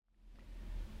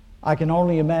I can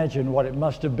only imagine what it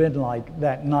must have been like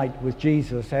that night with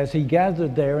Jesus as he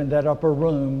gathered there in that upper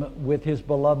room with his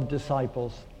beloved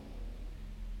disciples.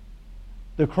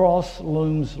 The cross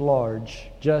looms large,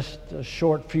 just a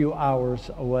short few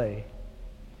hours away.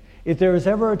 If there is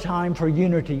ever a time for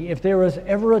unity, if there is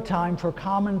ever a time for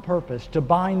common purpose to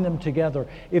bind them together,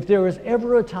 if there is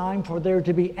ever a time for there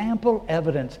to be ample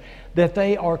evidence that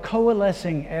they are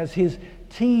coalescing as his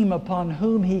team upon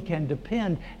whom he can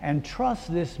depend and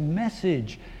trust this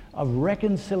message of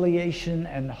reconciliation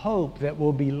and hope that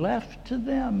will be left to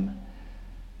them,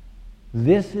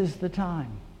 this is the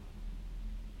time.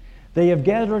 They have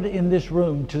gathered in this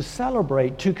room to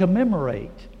celebrate, to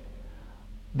commemorate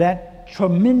that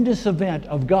tremendous event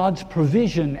of God's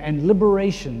provision and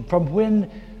liberation from when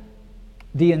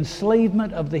the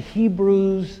enslavement of the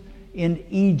Hebrews in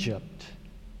Egypt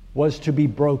was to be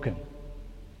broken.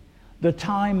 The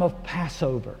time of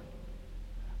Passover,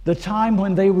 the time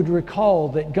when they would recall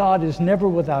that God is never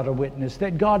without a witness,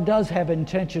 that God does have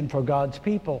intention for God's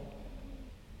people.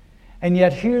 And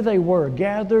yet here they were,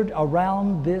 gathered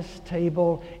around this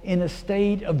table in a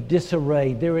state of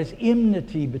disarray. There is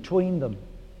enmity between them.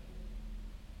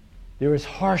 There is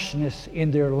harshness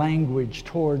in their language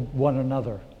toward one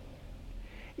another.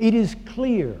 It is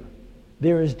clear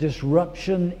there is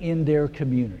disruption in their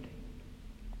community.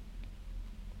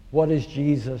 What is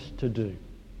Jesus to do?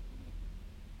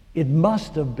 It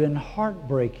must have been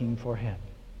heartbreaking for him.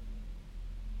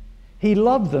 He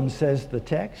loved them, says the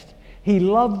text. He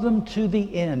loved them to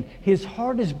the end. His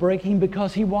heart is breaking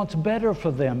because he wants better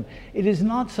for them. It is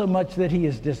not so much that he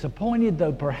is disappointed,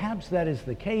 though perhaps that is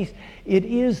the case. It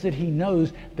is that he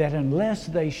knows that unless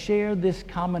they share this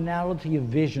commonality of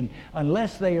vision,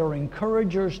 unless they are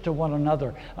encouragers to one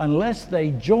another, unless they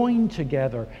join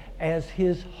together as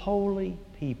his holy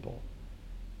people,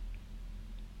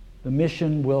 the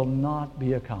mission will not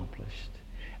be accomplished,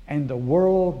 and the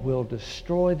world will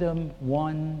destroy them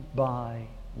one by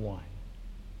one.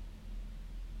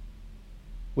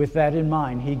 With that in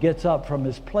mind, he gets up from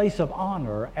his place of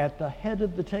honor at the head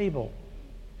of the table,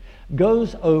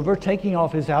 goes over, taking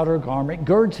off his outer garment,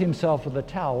 girds himself with a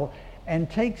towel, and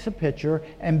takes a pitcher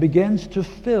and begins to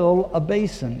fill a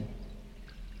basin.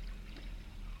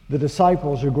 The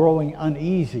disciples are growing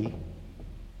uneasy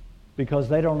because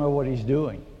they don't know what he's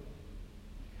doing.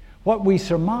 What we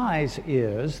surmise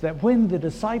is that when the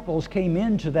disciples came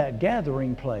into that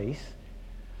gathering place,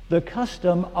 the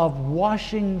custom of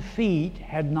washing feet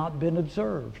had not been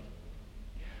observed.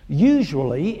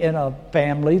 Usually, in a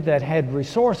family that had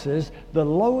resources, the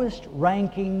lowest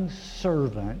ranking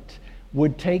servant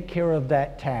would take care of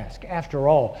that task. After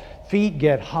all, feet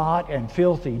get hot and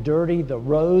filthy dirty. The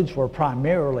roads were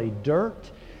primarily dirt,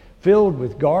 filled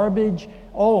with garbage.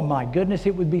 Oh my goodness,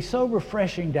 it would be so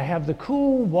refreshing to have the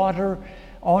cool water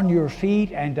on your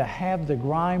feet and to have the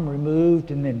grime removed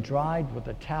and then dried with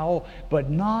a towel. But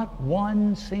not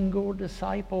one single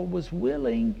disciple was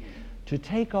willing to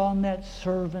take on that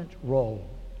servant role.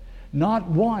 Not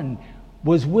one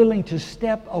was willing to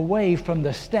step away from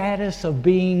the status of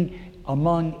being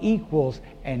among equals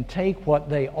and take what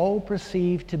they all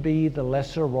perceived to be the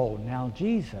lesser role. Now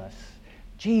Jesus,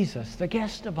 the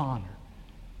guest of honor,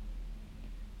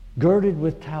 girded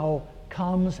with towel,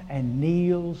 comes and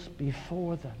kneels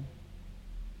before them.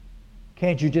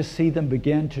 Can't you just see them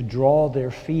begin to draw their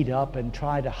feet up and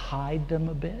try to hide them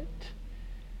a bit?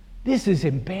 This is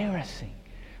embarrassing.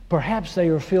 Perhaps they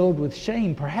are filled with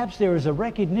shame. Perhaps there is a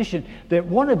recognition that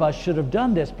one of us should have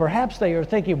done this. Perhaps they are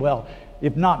thinking, well,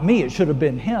 if not me, it should have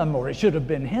been him, or it should have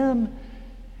been him.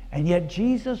 And yet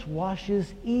Jesus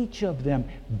washes each of them,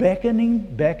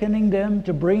 beckoning them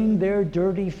to bring their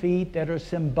dirty feet that are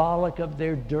symbolic of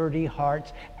their dirty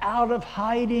hearts out of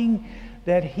hiding,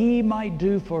 that he might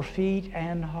do for feet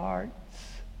and hearts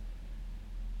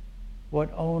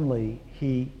what only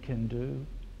he can do.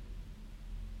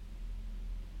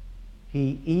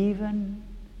 He even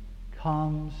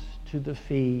comes to the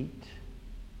feet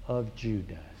of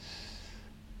Judas,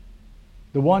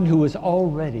 the one who has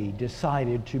already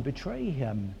decided to betray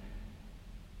him,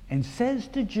 and says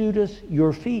to Judas,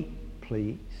 "Your feet,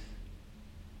 please."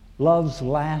 Love's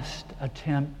last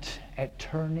attempt at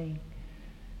turning,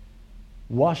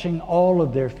 washing all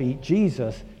of their feet.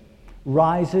 Jesus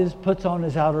rises, puts on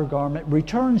his outer garment,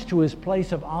 returns to his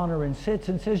place of honor and sits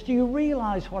and says, "Do you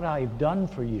realize what I've done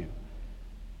for you?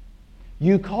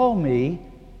 You call me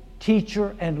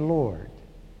teacher and Lord.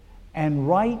 And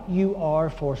right you are,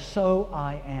 for so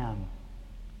I am.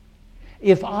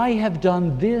 If I have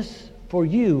done this for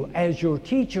you as your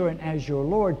teacher and as your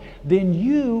Lord, then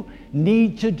you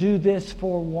need to do this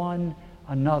for one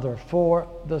another. For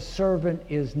the servant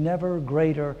is never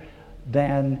greater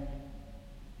than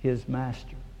his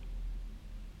master,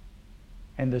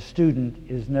 and the student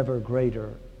is never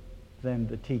greater than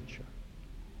the teacher.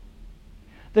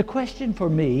 The question for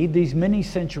me, these many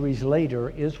centuries later,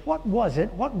 is what was it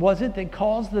that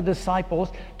caused the disciples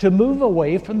to move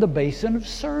away from the basin of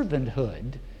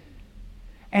servanthood?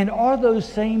 And are those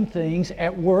same things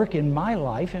at work in my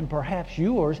life and perhaps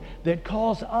yours that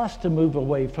cause us to move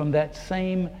away from that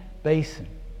same basin?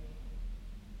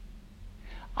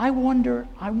 I wonder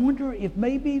if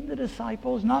maybe the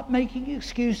disciples, not making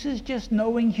excuses, just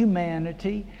knowing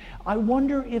humanity, I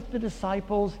wonder if the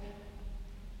disciples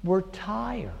were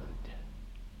tired.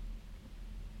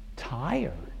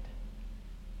 Tired.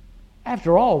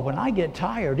 After all, when I get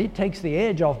tired, it takes the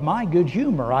edge off my good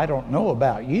humor. I don't know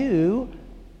about you.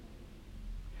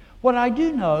 What I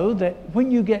do know that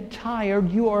when you get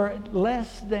tired, you are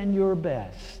less than your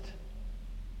best.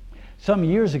 Some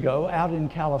years ago, out in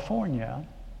California,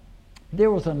 there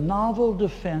was a novel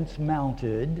defense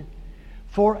mounted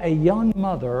for a young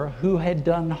mother who had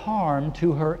done harm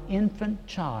to her infant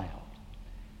child.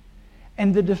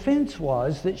 And the defense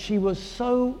was that she was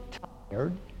so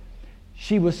tired,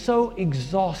 she was so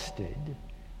exhausted,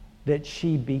 that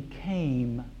she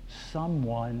became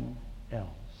someone else.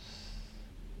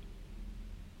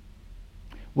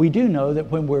 We do know that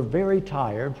when we're very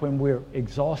tired, when we're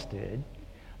exhausted,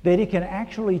 that it can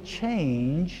actually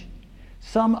change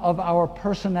some of our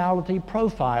personality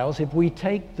profiles if we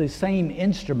take the same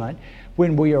instrument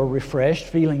when we are refreshed,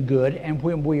 feeling good, and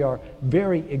when we are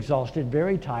very exhausted,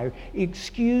 very tired.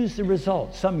 Excuse the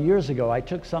results. Some years ago, I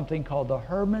took something called the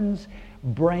Herman's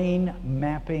Brain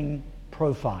Mapping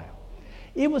Profile.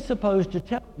 It was supposed to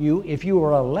tell you if you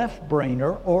were a left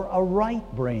brainer or a right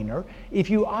brainer, if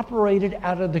you operated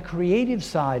out of the creative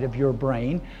side of your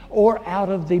brain or out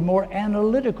of the more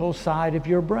analytical side of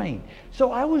your brain.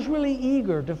 So I was really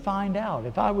eager to find out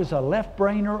if I was a left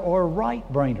brainer or a right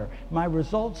brainer. My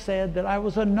results said that I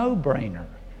was a no-brainer.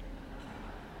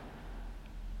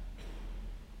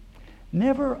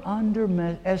 Never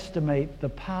underestimate the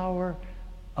power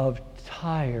of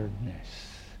tiredness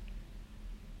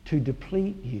to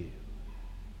deplete you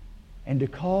and to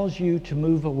cause you to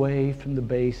move away from the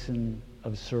basin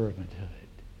of servanthood.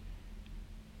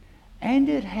 And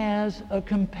it has a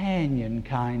companion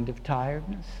kind of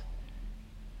tiredness,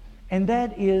 and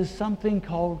that is something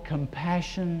called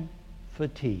compassion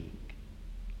fatigue.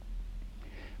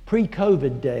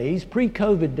 Pre-COVID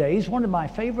days, one of my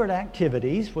favorite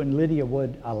activities, when Lydia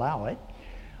would allow it,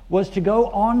 was to go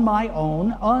on my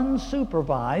own,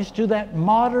 unsupervised, to that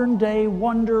modern day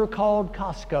wonder called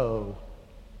Costco.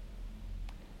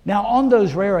 Now, on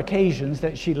those rare occasions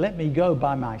that she let me go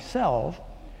by myself,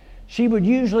 she would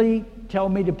usually tell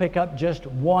me to pick up just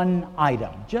one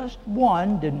item. Just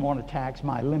one, didn't want to tax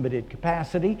my limited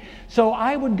capacity. So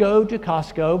I would go to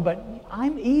Costco, but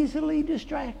I'm easily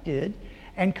distracted.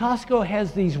 And Costco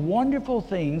has these wonderful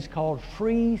things called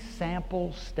free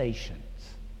sample stations.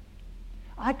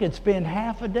 I could spend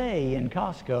half a day in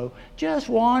Costco just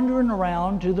wandering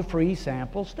around to the free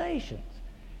sample stations.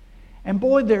 And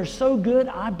boy, they're so good.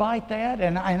 I bite that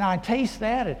and I taste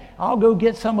that, and I'll go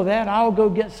get some of that, I'll go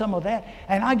get some of that.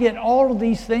 And I get all of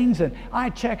these things, and I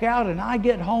check out, and I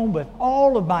get home with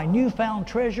all of my newfound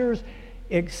treasures,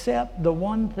 except the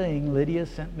one thing Lydia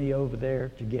sent me over there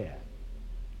to get.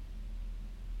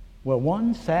 Well,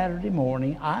 one Saturday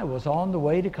morning, I was on the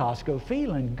way to Costco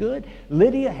feeling good.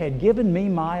 Lydia had given me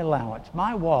my allowance.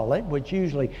 My wallet, which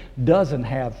usually doesn't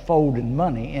have folded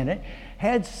money in it,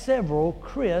 had several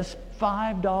crisp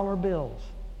 $5 bills.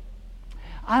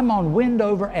 I'm on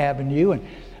Wendover Avenue and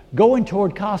going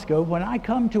toward Costco when I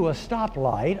come to a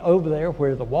stoplight over there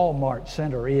where the Walmart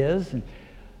Center is. And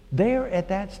there at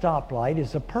that stoplight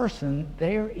is a person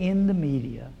there in the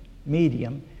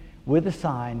medium with a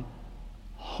sign,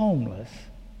 "Homeless,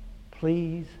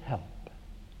 please help."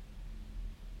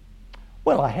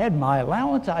 Well, I had my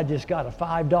allowance. I just got a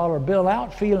 $5 bill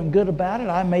out, feeling good about it.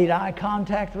 I made eye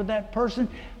contact with that person.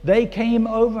 They came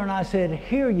over and I said,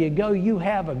 "Here you go, you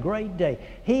have a great day."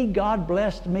 He God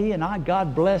blessed me and I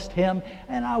God blessed him,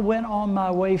 and I went on my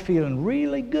way feeling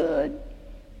really good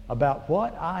about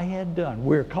what I had done.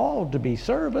 We're called to be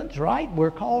servants, right?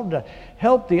 We're called to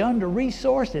help the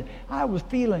under-resourced. And I was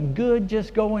feeling good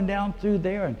just going down through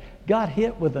there and got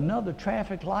hit with another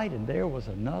traffic light, and there was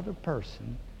another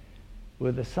person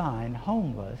with a sign,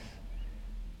 "Homeless,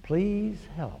 please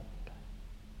help."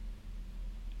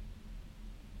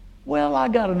 Well, I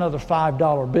got another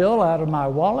 $5 bill out of my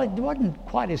wallet. It wasn't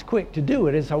quite as quick to do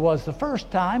it as I was the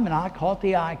first time, and I caught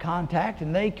the eye contact,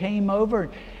 and they came over.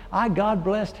 I God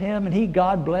blessed him, and he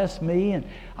God blessed me, and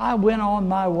I went on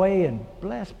my way, and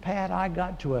bless Pat, I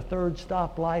got to a third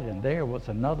stoplight, and there was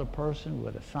another person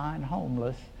with a sign,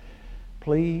 homeless,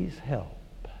 please help.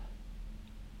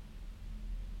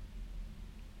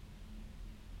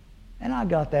 And I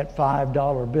got that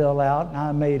 $5 bill out, and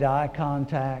I made eye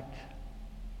contact.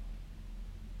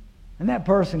 And that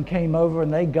person came over,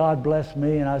 and they God blessed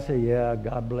me, and I said, yeah,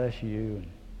 God bless you, and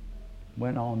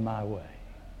went on my way.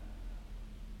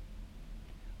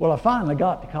 Well, I finally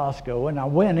got to Costco, and I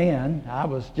went in. I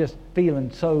was just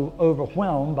feeling so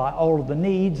overwhelmed by all of the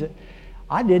needs that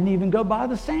I didn't even go by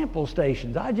the sample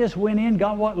stations. I just went in,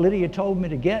 got what Lydia told me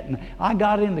to get, and I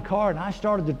got in the car, and I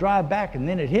started to drive back, and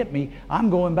then it hit me. I'm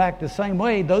going back the same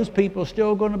way. Those people are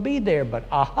still going to be there, but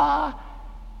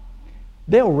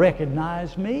they'll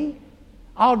recognize me.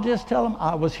 I'll just tell them,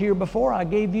 I was here before, I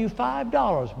gave you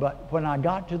 $5. But when I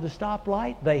got to the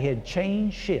stoplight, they had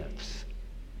changed shifts.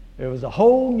 There was a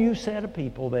whole new set of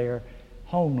people there,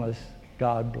 homeless,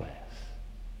 God bless.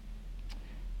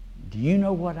 Do you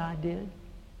know what I did?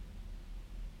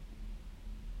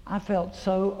 I felt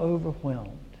so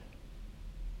overwhelmed.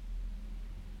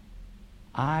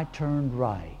 I turned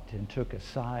right and took a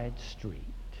side street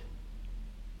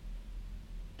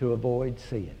to avoid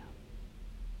seeing them.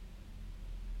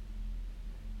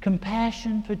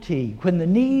 Compassion fatigue. When the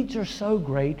needs are so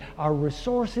great, our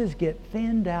resources get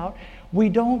thinned out, we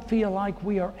don't feel like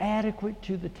we are adequate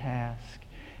to the task,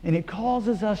 and it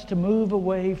causes us to move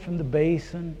away from the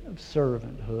basin of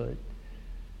servanthood.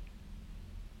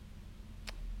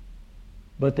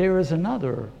 But there is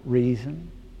another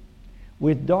reason,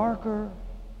 with darker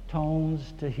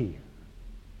tones to hear.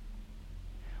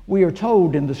 We are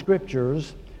told in the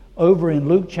Scriptures, over in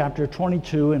Luke chapter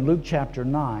 22 and Luke chapter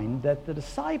 9, that the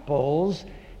disciples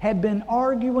had been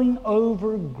arguing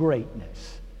over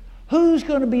greatness. Who's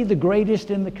going to be the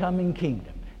greatest in the coming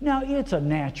kingdom? Now, it's a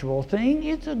natural thing.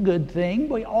 It's a good thing.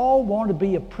 We all want to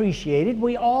be appreciated.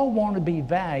 We all want to be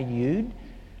valued.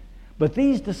 But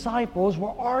these disciples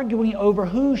were arguing over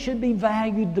who should be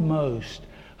valued the most,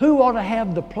 who ought to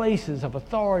have the places of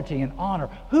authority and honor,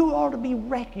 who ought to be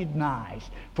recognized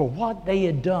for what they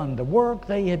had done, the work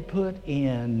they had put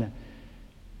in.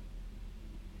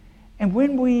 And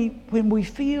when we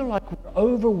feel like we're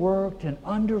overworked and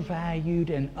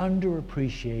undervalued and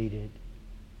underappreciated,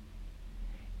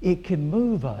 it can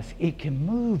move us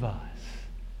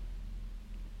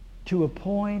to a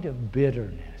point of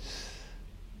bitterness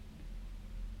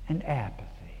and apathy.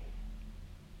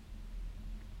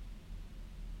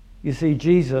 You see,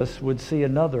 Jesus would see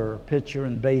another picture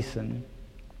in Basin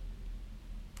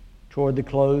toward the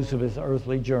close of his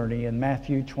earthly journey in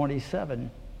Matthew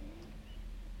 27.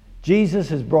 Jesus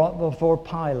is brought before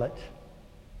Pilate.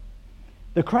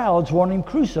 The crowds want him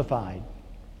crucified.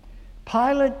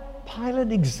 Pilate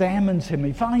examines him.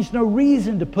 He finds no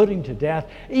reason to put him to death.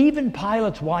 Even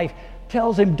Pilate's wife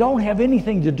tells him, don't have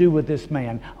anything to do with this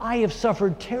man. I have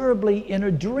suffered terribly in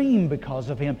a dream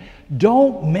because of him.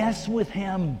 Don't mess with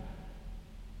him.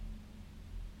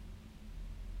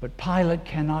 But Pilate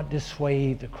cannot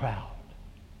dissuade the crowd.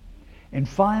 And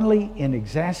finally, in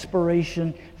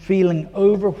exasperation, feeling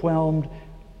overwhelmed,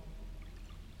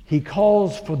 he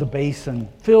calls for the basin,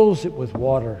 fills it with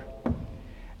water,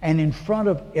 and in front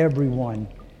of everyone,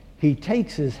 he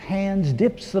takes his hands,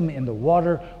 dips them in the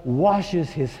water, washes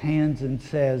his hands, and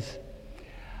says,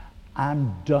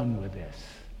 I'm done with this.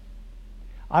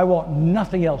 I want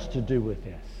nothing else to do with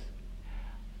this.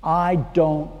 I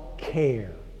don't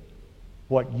care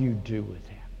what you do with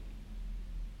him.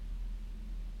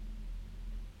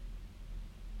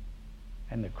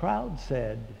 And the crowd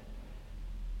said,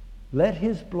 let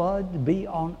his blood be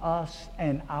on us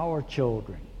and our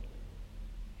children.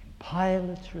 And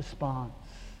Pilate's response,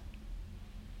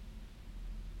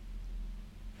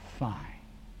 fine.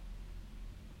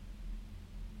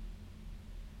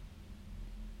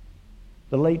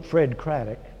 The late Fred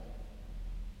Craddock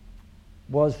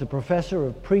was the professor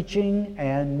of preaching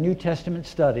and New Testament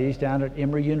studies down at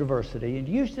Emory University, and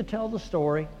used to tell the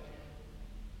story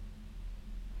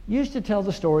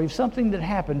of something that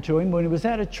happened to him when he was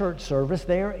at a church service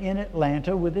there in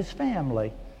Atlanta with his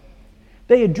family.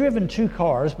 They had driven 2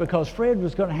 cars because Fred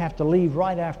was going to have to leave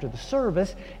right after the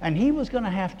service, and he was going to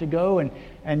have to go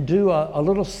and do a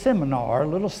little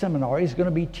seminar. He's going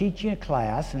to be teaching a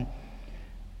class. And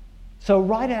so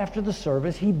right after the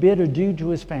service, he bid adieu to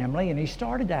his family, and he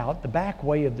started out the back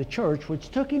way of the church, which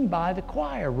took him by the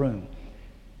choir room.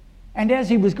 And as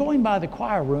he was going by the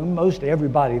choir room, most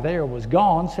everybody there was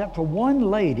gone, except for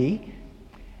one lady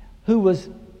who was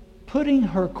putting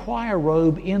her choir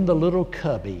robe in the little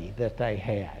cubby that they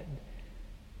had.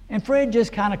 And Fred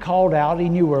just kind of called out. He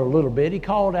knew her a little bit. He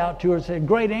called out to her and said,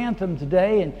 "Great anthem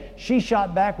today." And she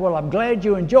shot back, "Well, I'm glad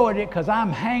you enjoyed it because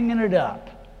I'm hanging it up."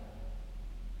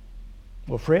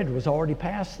 Well, Fred was already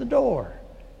past the door.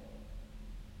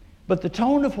 But the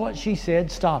tone of what she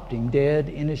said stopped him dead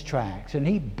in his tracks. And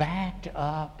he backed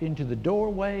up into the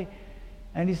doorway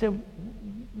and he said,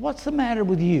 "What's the matter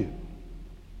with you?"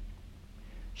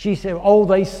 She said, "Oh,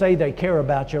 they say they care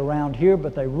about you around here,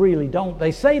 but they really don't.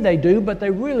 They say they do, but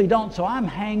they really don't, so I'm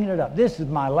hanging it up. This is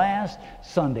my last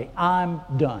Sunday. I'm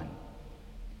done."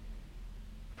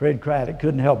 Fred Craddock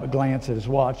couldn't help but glance at his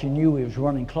watch. He knew he was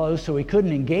running close, so he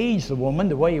couldn't engage the woman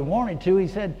the way he wanted to.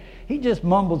 He just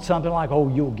mumbled something like, "Oh,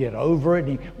 you'll get over it."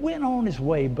 And he went on his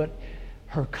way, but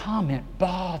her comment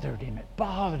bothered him. It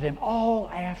bothered him all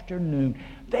afternoon.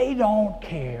 They don't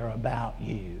care about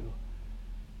you.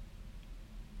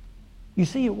 You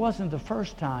see, it wasn't the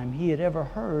first time he had ever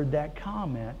heard that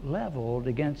comment leveled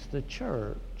against the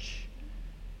church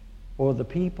or the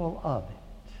people of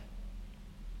it.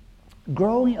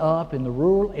 Growing up in the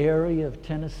rural area of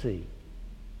Tennessee,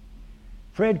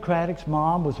 Fred Craddock's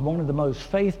mom was one of the most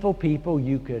faithful people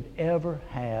you could ever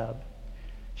have.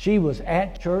 She was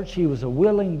at church. She was a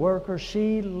willing worker.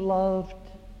 She loved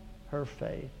her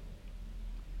faith.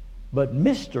 But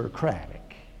Mr.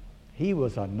 Craddock, he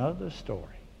was another story.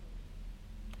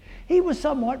 He was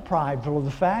somewhat prideful of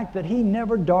the fact that he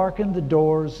never darkened the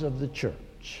doors of the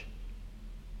church.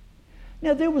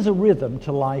 Now, there was a rhythm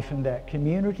to life in that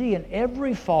community, and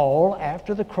every fall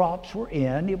after the crops were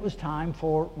in, it was time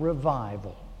for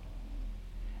revival.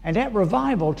 And at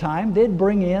revival time, they'd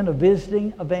bring in a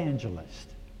visiting evangelist.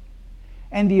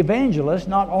 And the evangelist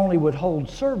not only would hold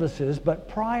services, but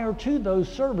prior to those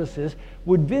services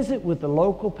would visit with the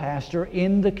local pastor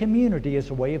in the community as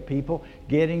a way of people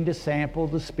getting to sample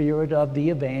the spirit of the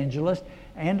evangelist,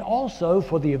 and also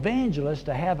for the evangelist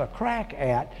to have a crack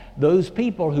at those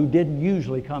people who didn't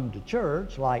usually come to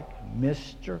church, like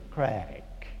Mr.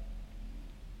 Craddock.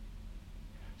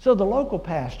 So the local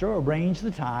pastor arranged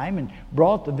the time and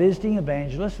brought the visiting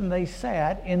evangelist, and they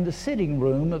sat in the sitting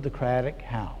room of the Craddock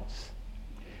house.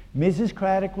 Mrs.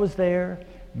 Craddock was there.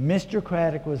 Mr.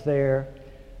 Craddock was there.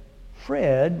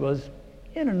 Fred was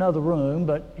in another room,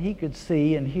 but he could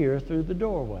see and hear through the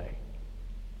doorway.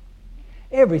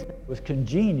 Everything was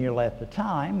congenial at the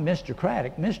time. Mr.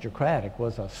 Craddock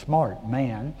was a smart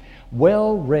man,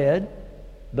 well-read,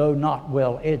 though not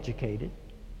well-educated.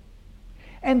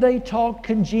 And they talked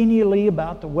congenially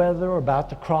about the weather, about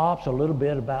the crops, a little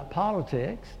bit about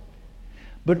politics.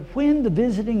 But when the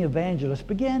visiting evangelist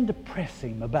began to press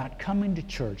him about coming to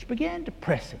church,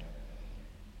 Mr.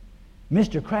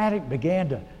 Craddock began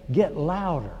to get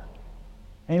louder.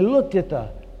 And he looked at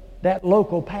that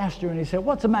local pastor and he said,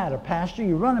 "What's the matter, pastor?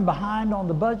 You running behind on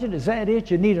the budget? Is that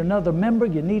it? You need another member?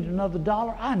 You need another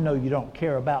dollar? I know you don't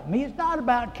care about me. It's not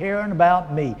about caring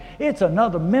about me. It's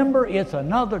another member. It's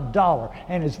another dollar."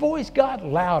 And his voice got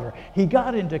louder. He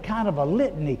got into kind of a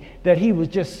litany that he was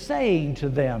just saying to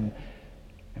them.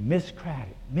 And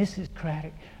Mrs.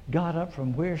 Craddock got up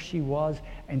from where she was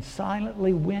and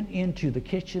silently went into the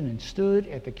kitchen and stood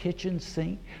at the kitchen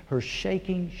sink, her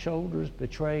shaking shoulders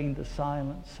betraying the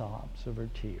silent sobs of her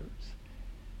tears.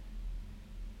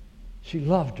 She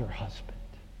loved her husband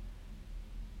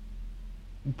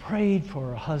and prayed for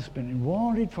her husband and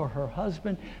wanted for her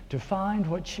husband to find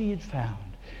what she had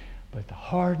found. But the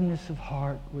hardness of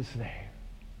heart was there.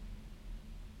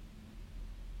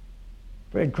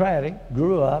 Fred Craddock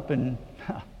grew up and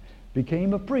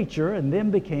became a preacher and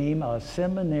then became a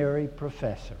seminary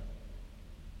professor.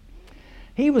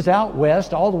 He was out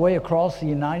west all the way across the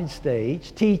United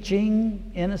States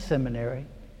teaching in a seminary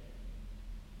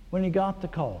when he got the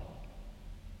call.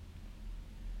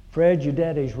 "Fred, your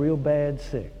daddy's real bad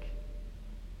sick.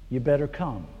 You better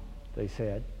come," they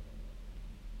said.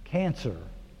 "Cancer,"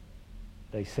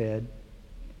 they said.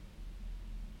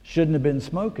 "Shouldn't have been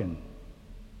smoking,"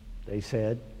 they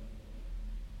said.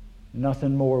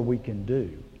 "Nothing more we can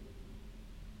do,"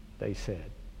 they said.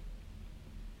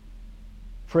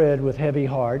 Fred, with heavy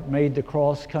heart, made the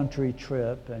cross-country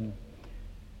trip, and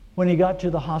when he got to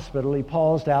the hospital, he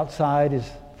paused outside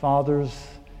his father's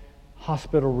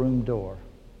hospital room door.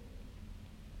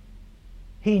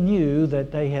 He knew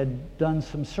that they had done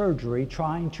some surgery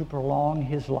trying to prolong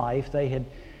his life. They had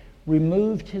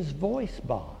removed his voice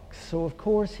box. So, of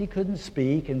course, he couldn't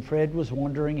speak, and Fred was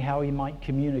wondering how he might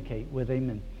communicate with him.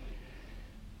 And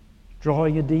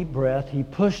drawing a deep breath, he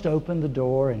pushed open the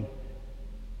door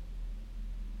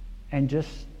and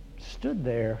just stood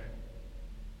there.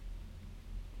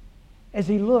 As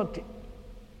he looked,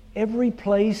 every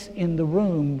place in the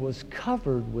room was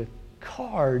covered with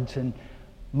cards and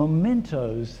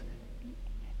mementos.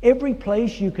 Every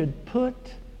place you could put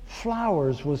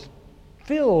flowers was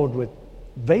filled with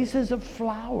vases of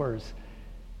flowers.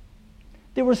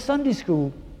 There were Sunday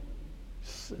school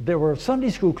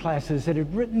classes that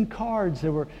had written cards.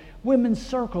 There were women's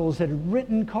circles that had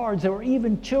written cards. There were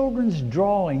even children's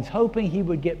drawings, hoping he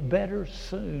would get better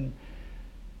soon.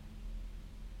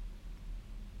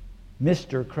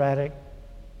 Mr. Craddock,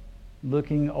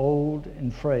 looking old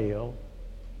and frail,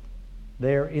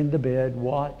 there in the bed,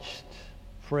 watched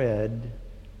Fred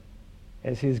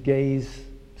as his gaze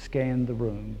scanned the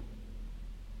room.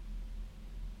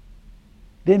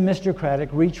 Then Mr. Craddock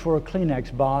reached for a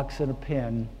Kleenex box and a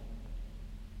pen,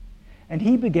 and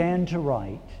he began to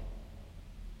write.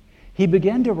 He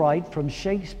began to write from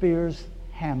Shakespeare's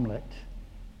Hamlet,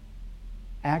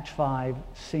 Act 5,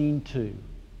 Scene 2.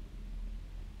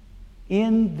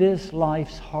 In this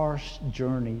life's harsh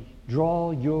journey,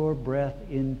 draw your breath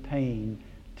in pain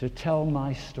to tell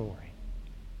my story.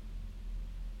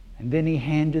 And then he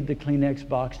handed the Kleenex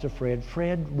box to Fred.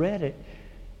 Fred read it,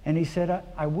 and he said,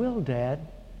 I will, Dad.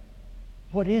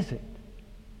 What is it?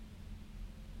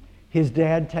 His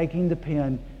dad taking the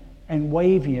pen and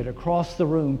waving it across the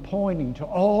room, pointing to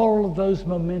all of those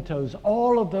mementos,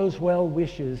 all of those well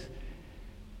wishes.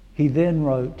 He then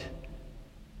wrote,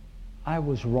 I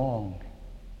was wrong.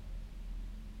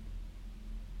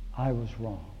 I was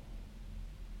wrong.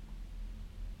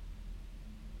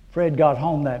 Fred got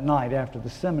home that night after the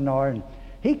seminar, and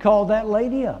he called that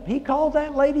lady up.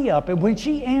 And when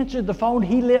she answered the phone,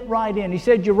 he lit right in. He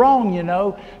said, you're wrong, you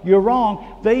know. You're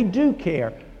wrong. They do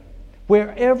care.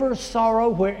 Wherever sorrow,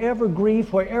 wherever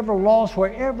grief, wherever loss,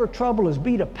 wherever trouble is,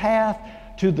 beat a path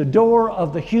to the door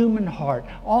of the human heart.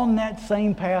 On that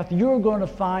same path, you're going to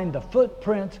find the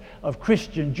footprints of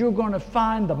Christians. You're going to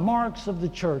find the marks of the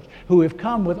church who have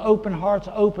come with open hearts,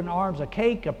 open arms, a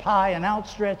cake, a pie, an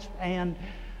outstretched hand,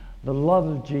 the love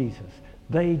of Jesus.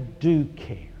 They do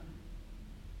care.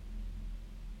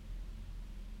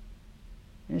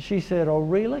 And she said, oh,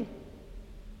 really?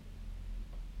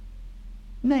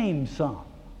 Name some.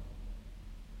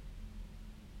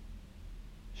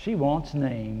 She wants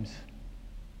names.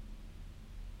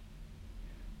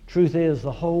 Truth is,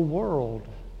 the whole world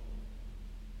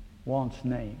wants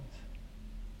names.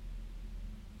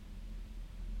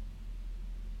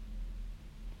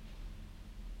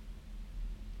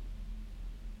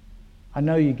 I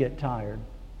know you get tired.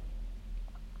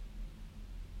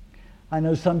 I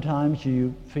know sometimes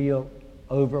you feel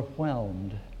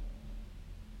overwhelmed.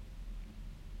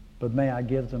 But may I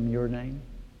give them your name?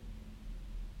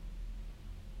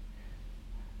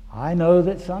 I know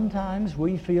that sometimes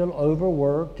we feel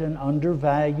overworked and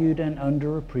undervalued and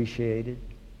underappreciated.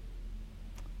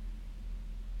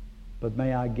 But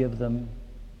may I give them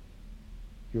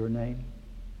your name?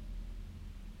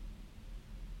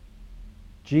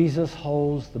 Jesus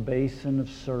holds the basin of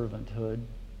servanthood,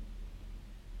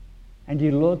 and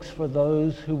he looks for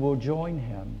those who will join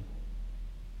him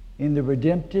in the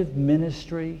redemptive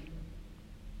ministry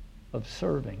of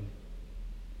serving,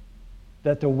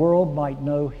 that the world might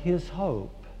know his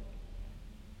hope,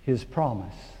 his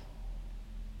promise,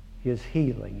 his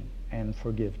healing and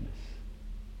forgiveness.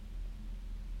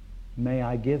 May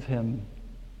I give him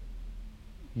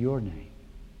your name?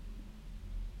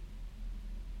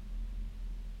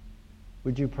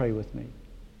 Would you pray with me?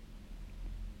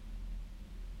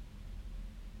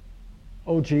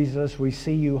 Oh Jesus, we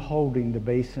see you holding the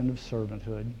basin of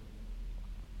servanthood.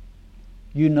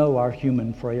 You know our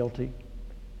human frailty.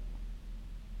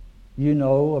 You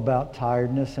know about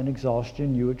tiredness and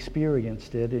exhaustion. You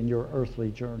experienced it in your earthly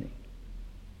journey.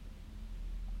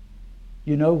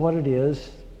 You know what it is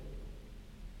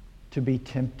to be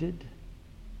tempted.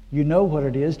 You know what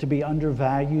it is to be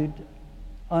undervalued,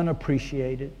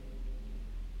 unappreciated.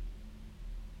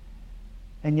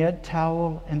 And yet,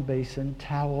 towel and basin,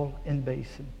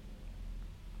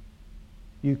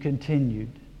 you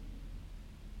continued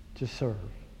to serve,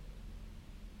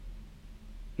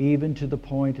 even to the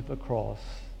point of a cross,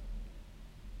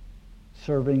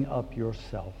 serving up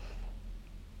yourself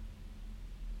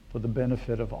for the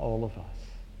benefit of all of us.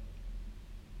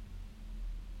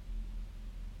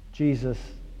 Jesus,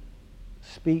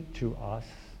 speak to us,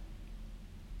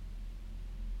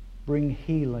 bring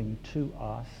healing to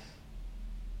us,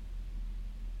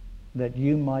 that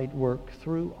you might work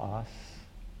through us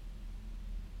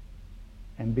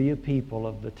and be a people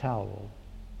of the towel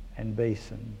and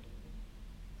basin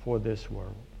for this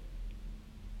world.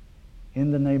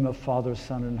 In the name of Father,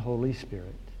 Son, and Holy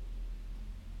Spirit,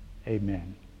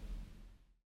 amen.